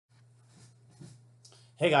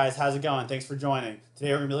Hey guys, how's it going? Thanks for joining.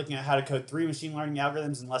 Today we're going to be looking at how to code 3 machine learning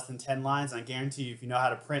algorithms in less than 10 lines, and I guarantee you if you know how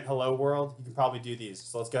to print hello world, you can probably do these.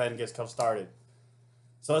 So let's go ahead and get started.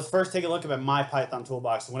 So let's first take a look at my Python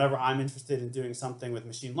toolbox. So whenever I'm interested in doing something with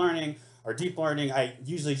machine learning or deep learning, I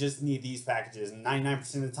usually just need these packages. And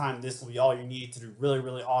 99% of the time, this will be all you need to do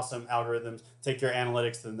really awesome algorithms, take your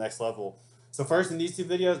analytics to the next level. So first, in these two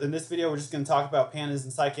videos, in this video, we're just going to talk about Pandas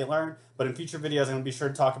and Sklearn, but in future videos, I'm going to be sure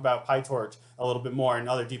to talk about PyTorch a little bit more and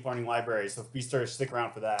other deep learning libraries, so be sure to stick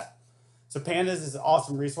around for that. So Pandas is an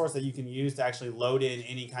awesome resource that you can use to actually load in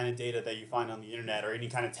any kind of data that you find on the internet or any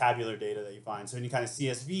kind of tabular data that you find. So any kind of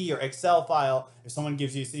CSV or Excel file, if someone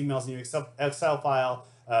gives you emails in your Excel file,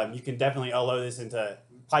 you can definitely load this into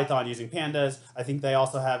Python using Pandas. I think they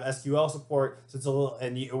also have SQL support, so it's a little,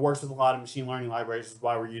 and it works with a lot of machine learning libraries, which is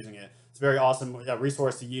why we're using it. It's a very awesome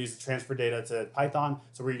resource to use to transfer data to Python,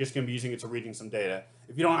 so we're just going to be using it to reading some data.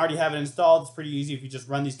 If you don't already have it installed, it's pretty easy. If you just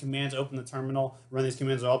run these commands, open the terminal, run these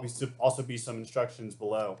commands, there'll also be some instructions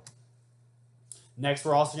below. Next,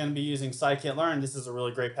 we're also going to be using Sklearn. This is a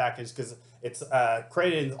really great package because it's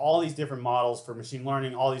created all these different models for machine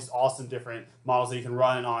learning, all these awesome different models that you can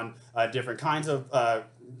run on different kinds of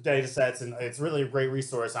data sets, and it's really a great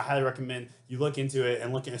resource. I highly recommend you look into it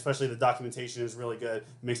and especially the documentation is really good.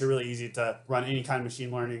 It makes it really easy to run any kind of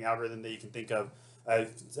machine learning algorithm that you can think of.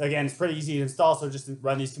 Again, it's pretty easy to install, so just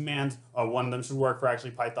run these commands. One of them should work for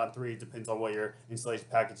actually Python 3. It depends on what your installation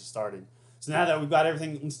package is starting. So now that we've got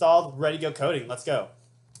everything installed, ready to go coding, let's go.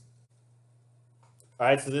 All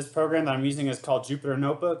right, so this program that I'm using is called Jupyter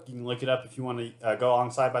Notebook. You can look it up if you want to go along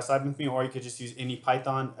side by side with me, or you could just use any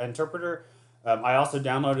Python interpreter. I also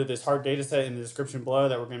downloaded this hard data set in the description below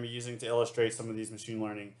that we're going to be using to illustrate some of these machine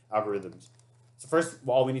learning algorithms. So first,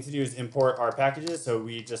 all we need to do is import our packages. So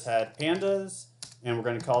we just had pandas, and we're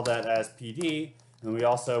going to call that as PD. And we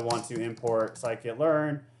also want to import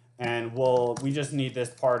Sklearn, and we just need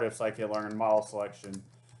this part of Sklearn model selection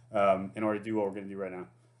in order to do what we're going to do right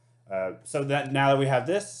now. So that now that we have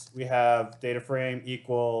this, we have data frame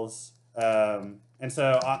equals, and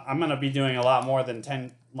so I'm going to be doing a lot more than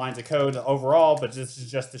 10 lines of code overall, but this is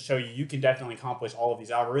just to show you can definitely accomplish all of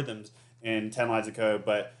these algorithms in 10 lines of code,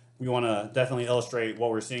 but we want to definitely illustrate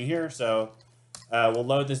what we're seeing here. So we'll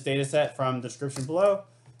load this data set from the description below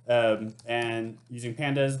and using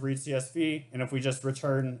Pandas Read Csv, and if we just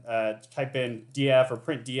return, type in df or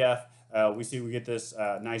print df, we get this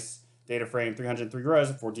nice data frame, 303 rows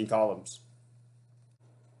and 14 columns.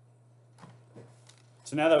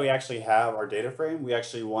 So now that we actually have our data frame, we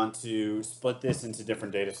actually want to split this into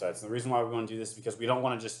different data sets. And the reason why we're going to do this is because we don't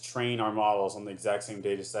want to just train our models on the exact same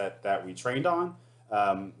data set that we trained on.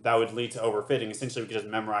 That would lead to overfitting. Essentially, we could just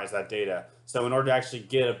memorize that data. So in order to actually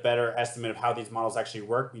get a better estimate of how these models actually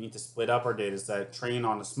work, we need to split up our data set, train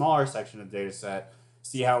on a smaller section of the data set,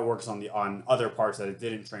 see how it works on other parts that it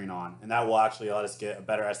didn't train on. And that will actually let us get a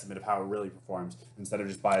better estimate of how it really performs instead of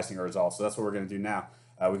just biasing our results. So that's what we're going to do now.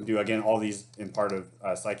 We can do, again, all these in part of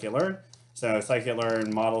Sklearn. So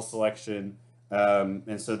Sklearn model selection.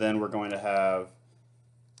 And so then we're going to have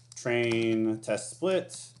train test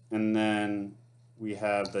split. And then we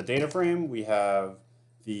have the data frame. We have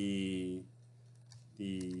the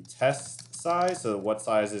test size. So what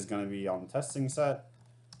size is going to be on the testing set.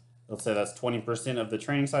 Let's say that's 20% of the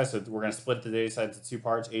training size. So we're going to split the data set into two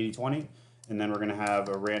parts, 80-20. And then we're going to have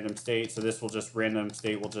a random state. So this will just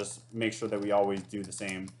make sure that we always do the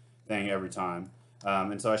same thing every time.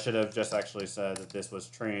 And so I should have just actually said that this was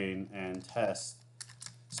train and test.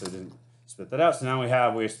 So it didn't split that out. So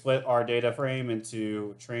now we've split our data frame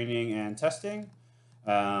into training and testing.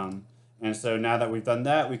 And so now that we've done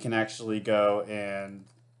that, we can actually go and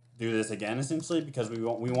do this again, essentially, because we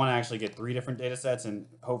want to actually get 3 different data sets, and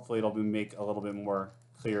hopefully it'll make a little bit more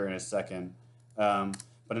clear in a second.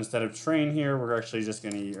 But instead of train here, we're actually just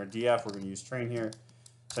going to use our df. We're going to use train here.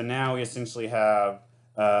 So now we essentially have,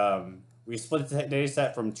 we split the data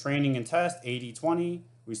set from training and test, 80-20.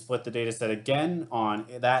 We split the data set again on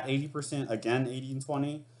that 80%, again 80 and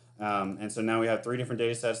 20. And so now we have 3 different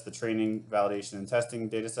data sets, the training, validation, and testing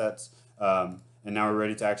data sets. And now we're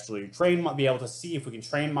ready to actually be able to see if we can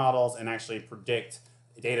train models and actually predict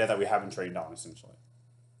data that we haven't trained on, essentially.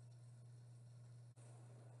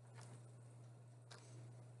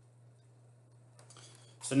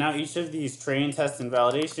 So now each of these train, test, and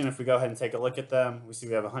validation, if we go ahead and take a look at them, we see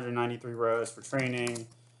we have 193 rows for training.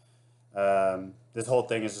 This whole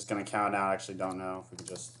thing is just going to count out. I actually don't know if we can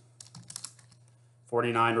just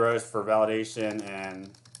 49 rows for validation and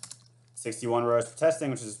 61 rows for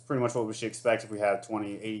testing, which is pretty much what we should expect if we have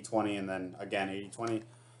 80-20, and then again 80-20.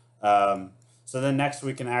 So So then next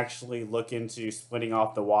we can actually look into splitting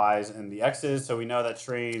off the y's and the x's. So we know that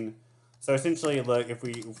train. So essentially, look, if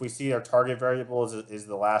we see our target variable is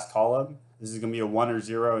the last column, this is going to be a 1 or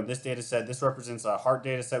 0. In this data set, this represents a heart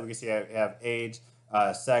data set. We can see I have age,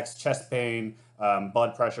 sex, chest pain,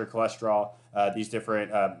 blood pressure, cholesterol, these different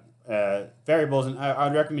variables. And I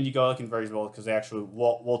would recommend you go look in variables because they actually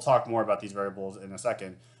we'll talk more about these variables in a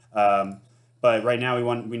second. But right now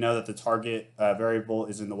we know that the target variable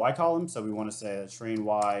is in the y column, so we want to say that train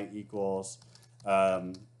y equals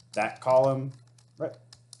that column, right?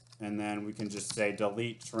 And then we can just say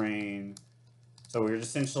delete train. So we're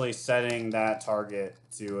essentially setting that target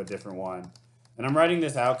to a different one. And I'm writing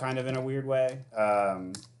this out kind of in a weird way,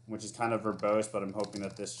 which is kind of verbose, but I'm hoping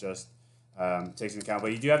that this just takes into account.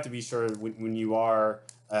 But you do have to be sure when you are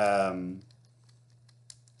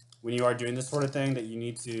doing this sort of thing that you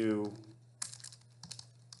need to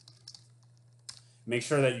make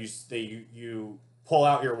sure that you pull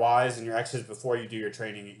out your y's and your x's before you do your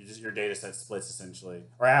training, your data set splits essentially,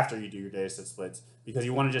 or after you do your data set splits, because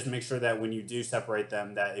you want to just make sure that when you do separate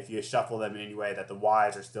them, that if you shuffle them in any way, that the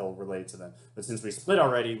y's are still related to them. But since we split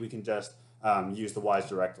already, we can just use the y's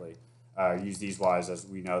directly, use these y's as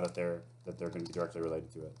we know that they're going to be directly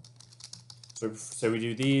related to it. So we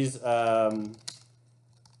do these.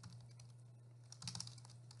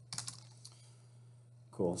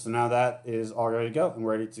 Cool. So now that is all ready to go, and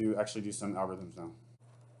we're ready to actually do some algorithms now.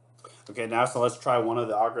 Okay, now so let's try one of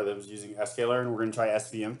the algorithms using Sklearn. We're going to try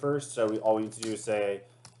SVM first. So all we need to do is say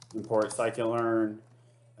import Sklearn.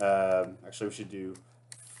 Actually, we should do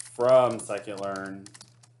from Sklearn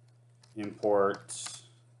import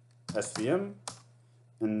SVM,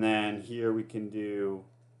 and then here we can do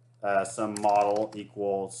some model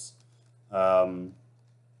equals sklearn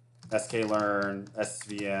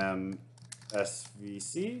SVM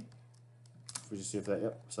SVC. We just see if that,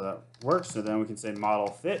 yep, so that works. So then we can say model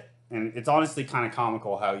fit, and it's honestly kind of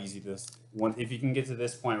comical how easy this one. If you can get to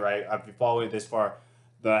this point, right, if you follow it this far,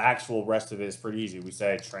 the actual rest of it is pretty easy. We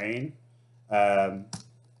say train, and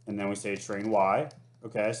then we say train y.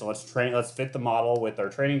 Okay, so let's fit the model with our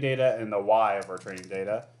training data and the y of our training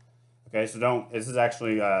data. Okay, so this is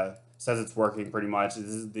actually says it's working pretty much. This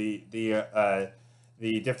is the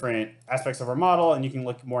different aspects of our model, and you can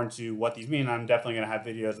look more into what these mean. I'm definitely going to have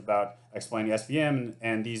videos about explaining SVM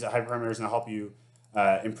and these hyperparameters and help you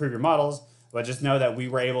improve your models. But just know that we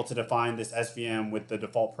were able to define this SVM with the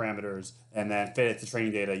default parameters and then fit it to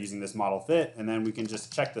training data using this model fit. And then we can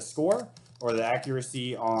just check the score or the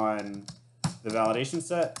accuracy on the validation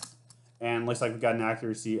set. And looks like we've got an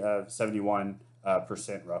accuracy of 71%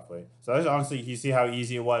 roughly. So that's honestly, you see how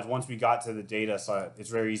easy it was once we got to the data. So it's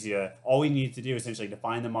very easy to, all we need to do is essentially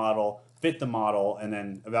define the model, fit the model, and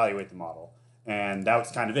then evaluate the model. And that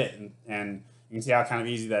was kind of it. And you can see how kind of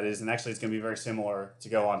easy that is. And actually, it's going to be very similar to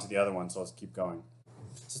go on to the other one. So let's keep going.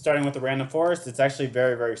 So starting with the random forest, it's actually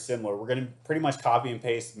very, very similar. We're going to pretty much copy and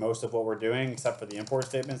paste most of what we're doing except for the import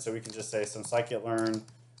statement. So we can just say some scikit-learn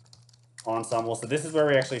ensemble. So this is where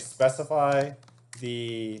we actually specify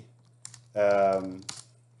the kind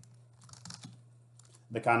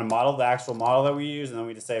of model, the actual model that we use, and then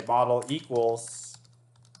we just say model equals,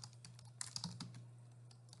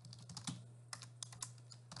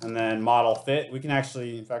 and then model fit. We can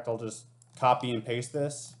actually, in fact, I'll just copy and paste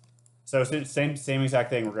this. So same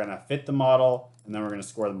exact thing. We're going to fit the model, and then we're going to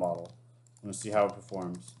score the model. I'm going to see how it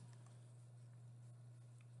performs.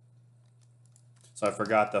 So I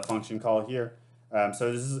forgot the function call here.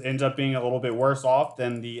 So this ends up being a little bit worse off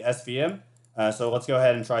than the SVM. So let's go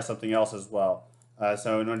ahead and try something else as well.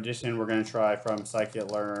 So in addition, we're going to try from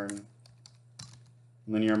scikit-learn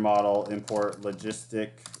linear model import logistic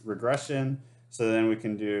regression. So then we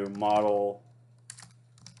can do model,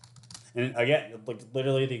 and again,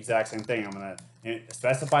 literally the exact same thing. I'm going to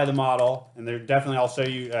specify the model, and there definitely, I'll show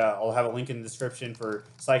you, I'll have a link in the description for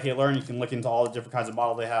scikit-learn. You can look into all the different kinds of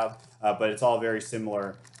model they have, but it's all very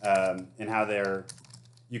similar in how they're,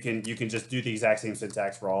 you can just do the exact same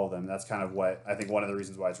syntax for all of them. That's kind of what I think one of the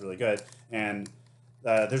reasons why it's really good. And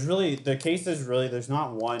there's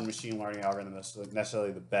not one machine learning algorithm that's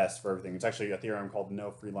necessarily the best for everything. It's actually a theorem called no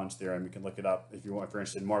free lunch theorem. You can look it up if you're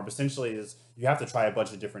interested in more. But essentially, you have to try a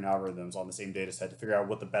bunch of different algorithms on the same data set to figure out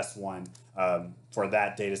what the best one for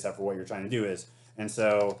that data set for what you're trying to do is. And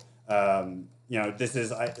so, this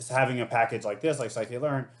is having a package like this, like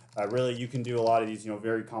scikit-learn. Really, you can do a lot of these,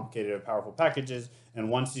 very complicated, powerful packages.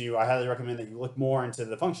 And I highly recommend that you look more into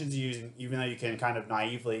the functions you use, and even though you can kind of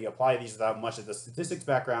naively apply these without much of the statistics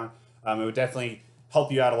background, it would definitely help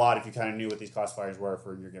you out a lot if you kind of knew what these classifiers were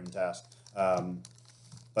for your given task.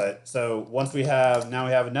 But so once we have, now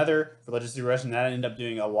we have another for logistic regression, that ended up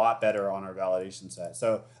doing a lot better on our validation set.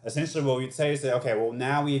 So essentially what we'd say is that, okay, well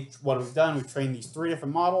now what we've done, we've trained these 3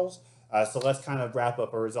 different models. So let's kind of wrap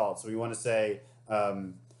up our results. So we want to say,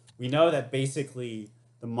 we know that basically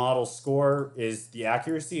the model score is the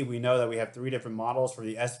accuracy. We know that we have 3 different models. For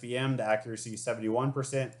the SVM, the accuracy is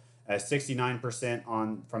 71%,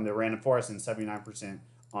 69% from the random forest, and 79%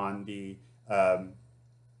 on the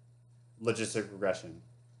logistic regression.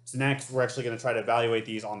 So next, we're actually going to try to evaluate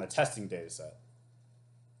these on the testing data set.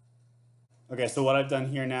 Okay, so what I've done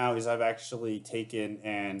here now is I've actually taken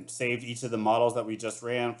and saved each of the models that we just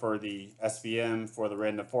ran for the SVM, for the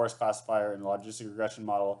random forest classifier, and the logistic regression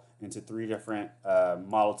model into 3 different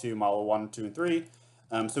model 2, model 1, 2, and 3.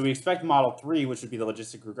 So we expect model 3, which would be the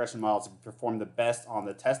logistic regression model, to perform the best on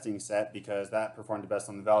the testing set because that performed the best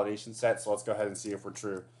on the validation set. So let's go ahead and see if we're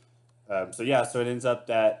true. So it ends up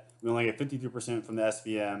that we only get 52% from the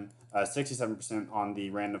SVM, 67% on the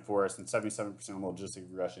random forest, and 77% on the logistic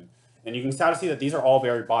regression. And you can start to see that these are all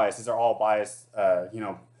very biased. These are all biased.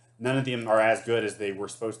 None of them are as good as they were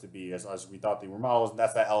supposed to be, as we thought they were models. And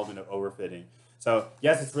that's that element of overfitting. So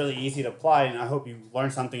yes, it's really easy to apply, and I hope you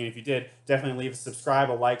learned something. And if you did, definitely leave a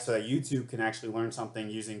subscribe, a like, so that YouTube can actually learn something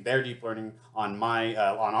using their deep learning on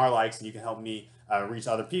our likes, and you can help me reach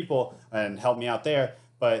other people and help me out there.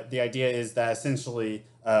 But the idea is that essentially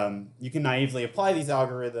you can naively apply these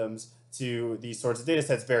algorithms to these sorts of data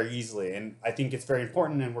sets very easily. And I think it's very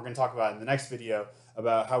important, and we're going to talk about in the next video,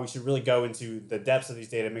 about how we should really go into the depths of these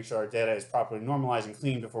data, make sure our data is properly normalized and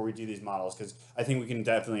clean before we do these models, because I think we can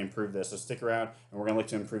definitely improve this. So stick around, and we're going to look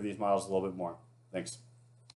to improve these models a little bit more. Thanks.